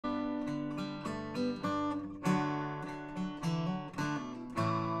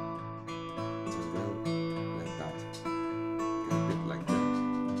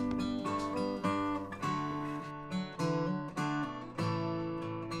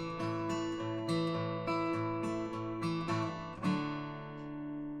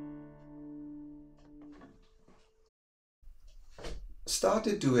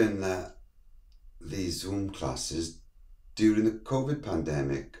started doing these Zoom classes during the COVID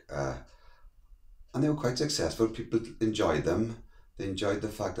pandemic, and they were quite successful. People enjoyed them. They enjoyed the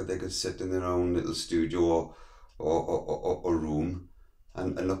fact that they could sit in their own little studio or room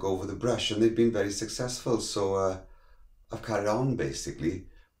and look over the brush, and they've been very successful. So I've carried on basically,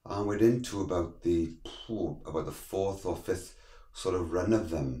 and we're into about the fourth or fifth sort of run of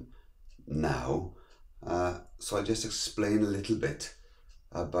them now. So I'll just explain a little bit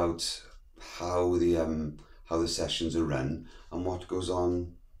about how the sessions are run and what goes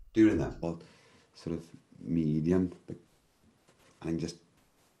on during them. Well, sort of medium, but I'm just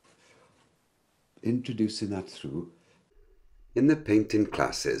introducing that through. In the painting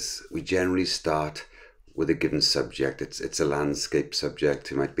classes, we generally start with a given subject. It's a landscape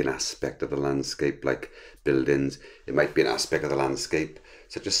subject. It might be an aspect of the landscape, like buildings. It might be an aspect of the landscape,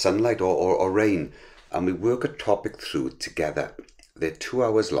 such as sunlight or rain. And we work a topic through together. They're 2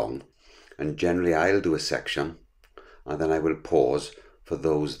 hours long, and generally I'll do a section, and then I will pause for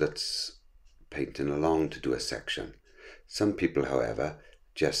those that's painting along to do a section. Some people, however,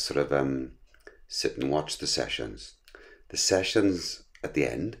 just sort of sit and watch the sessions. The sessions at the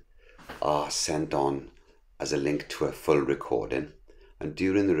end are sent on as a link to a full recording, and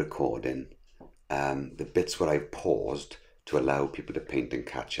during the recording, the bits where I've paused to allow people to paint and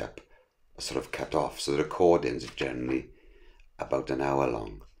catch up are sort of cut off. So the recordings are generally about an hour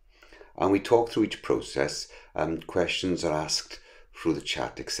long, and we talk through each process. Questions are asked through the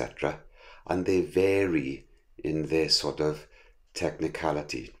chat, etc., and they vary in their sort of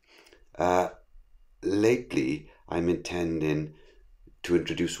technicality. Lately, I'm intending to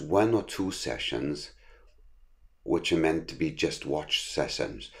introduce 1 or 2 sessions which are meant to be just watch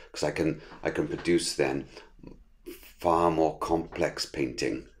sessions, because I can produce then far more complex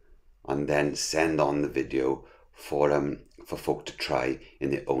painting and then send on the video for folk to try in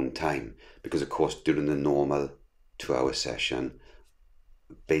their own time. Because of course during the normal 2-hour session,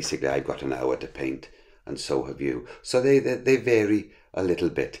 basically I've got an hour to paint, and so have you. So they vary a little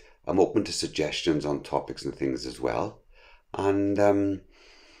bit. I'm open to suggestions on topics and things as well. And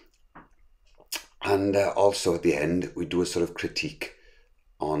also at the end, we do a sort of critique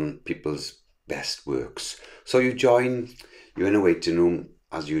on people's best works. So you're in a waiting room,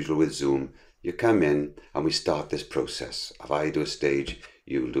 as usual with Zoom. You come in and we start this process. If I do a stage,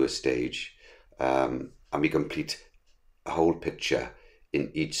 you'll do a stage. And we complete a whole picture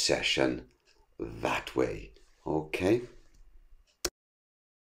in each session that way. Okay?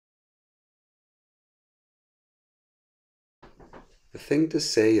 The thing to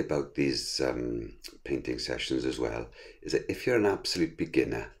say about these painting sessions as well is that if you're an absolute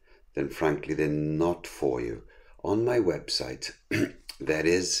beginner, then frankly they're not for you. On my website there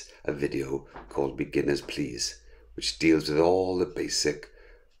is a video called Beginners Please, which deals with all the basic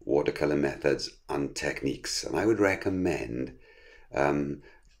watercolour methods and techniques, and I would recommend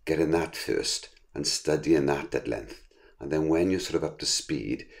getting that first and studying that at length, and then when you're sort of up to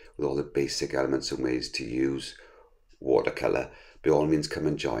speed with all the basic elements and ways to use watercolour, by all means come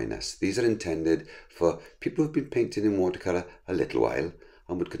and join us. These are intended for people who've been painting in watercolour a little while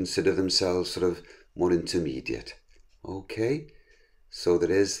and would consider themselves sort of more intermediate. Okay, so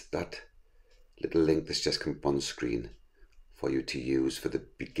there is that little link that's just come up on the screen for you to use for the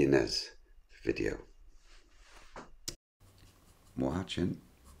beginners video. More hatching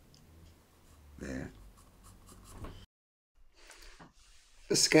there.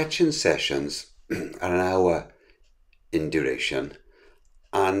 The sketching sessions are an hour in duration,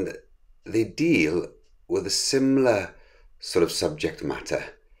 and they deal with a similar sort of subject matter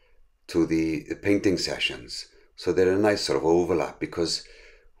to the painting sessions. So they're a nice sort of overlap, because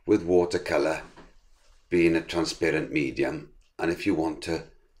with watercolour being a transparent medium, and if you want to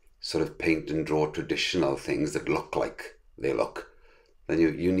sort of paint and draw traditional things that look like they look, then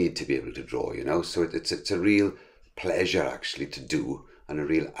you need to be able to draw, you know. So it's a real pleasure actually to do, and a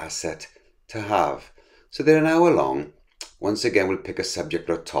real asset to have. So they're an hour long. Once again, we'll pick a subject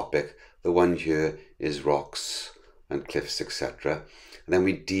or a topic. The one here is rocks and cliffs, etc. And then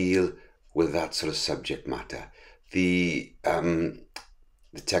we deal with that sort of subject matter. The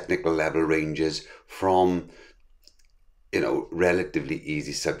technical level ranges from, you know, relatively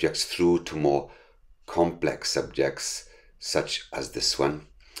easy subjects through to more complex subjects, such as this one.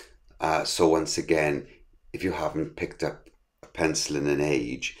 So once again, if you haven't picked up a pencil in an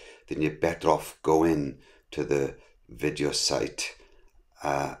age, then you're better off going to the video site.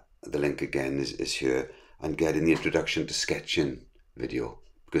 The link again is here, and getting the introduction to sketching video,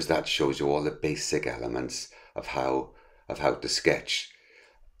 because that shows you all the basic elements of how to sketch.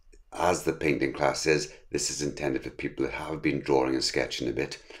 as the painting class is, this is intended for people that have been drawing and sketching a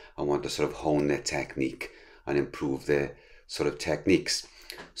bit and want to sort of hone their technique and improve their sort of techniques.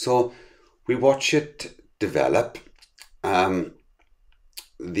 So we watch it develop.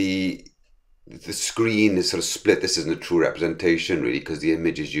 The screen is sort of split. This isn't a true representation really, because the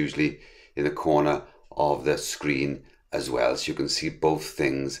image is usually in the corner of the screen as well, so you can see both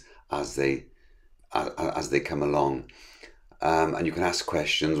things as they come along. And you can ask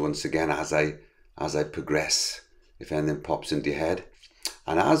questions once again as I progress, if anything pops into your head.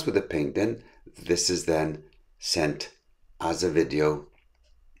 And as with the painting, this is then sent as a video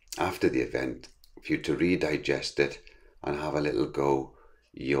after the event for you to redigest it and have a little go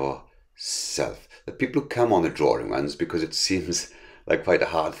yourself. The people come on the drawing ones because it seems like quite a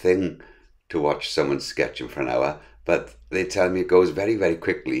hard thing to watch someone sketching for an hour, but they tell me it goes very, very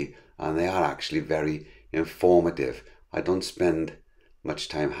quickly and they are actually very informative. I don't spend much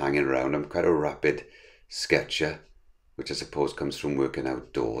time hanging around. I'm quite a rapid sketcher, which I suppose comes from working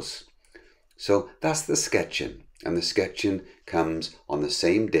outdoors. So that's the sketching, and the sketching comes on the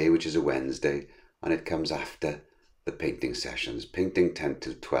same day, which is a Wednesday, and it comes after the painting sessions. Painting 10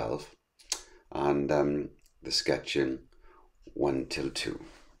 till 12 and the sketching 1 till 2.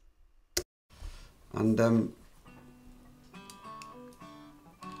 And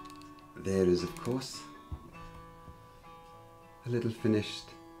there is, of course, a little finished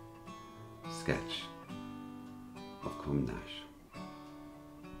sketch of Cwm Nash.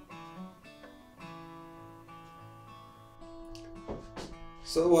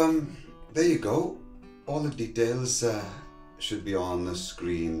 So there you go. All the details should be on the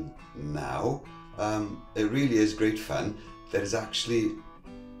screen now. It really is great fun. There is actually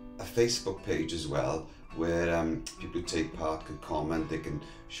a Facebook page as well where people take part, can comment, they can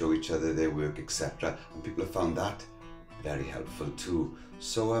show each other their work, etc. And people have found that very helpful too.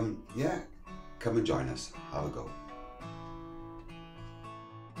 So yeah, come and join us. Have a go.